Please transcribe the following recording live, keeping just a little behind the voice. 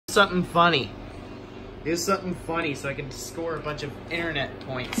Something funny. Do something funny so I can score a bunch of internet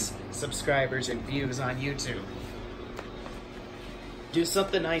points, subscribers, and views on YouTube. Do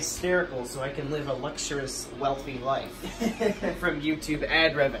something hysterical so I can live a luxurious, wealthy life from YouTube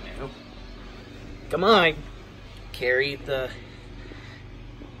ad revenue. Come on, Carrie, the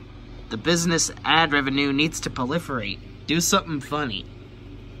business ad revenue needs to proliferate. Do something funny.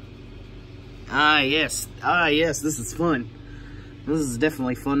 Ah, yes, this is fun. This is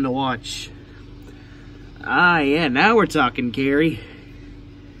definitely fun to watch. Ah, yeah, now we're talking, Carrie.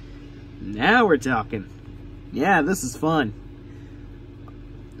 Now we're talking. Yeah, this is fun.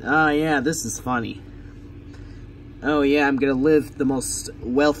 Ah, yeah, this is funny. Oh, yeah, I'm gonna live the most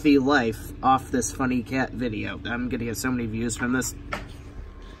wealthy life off this funny cat video. I'm gonna get so many views from this.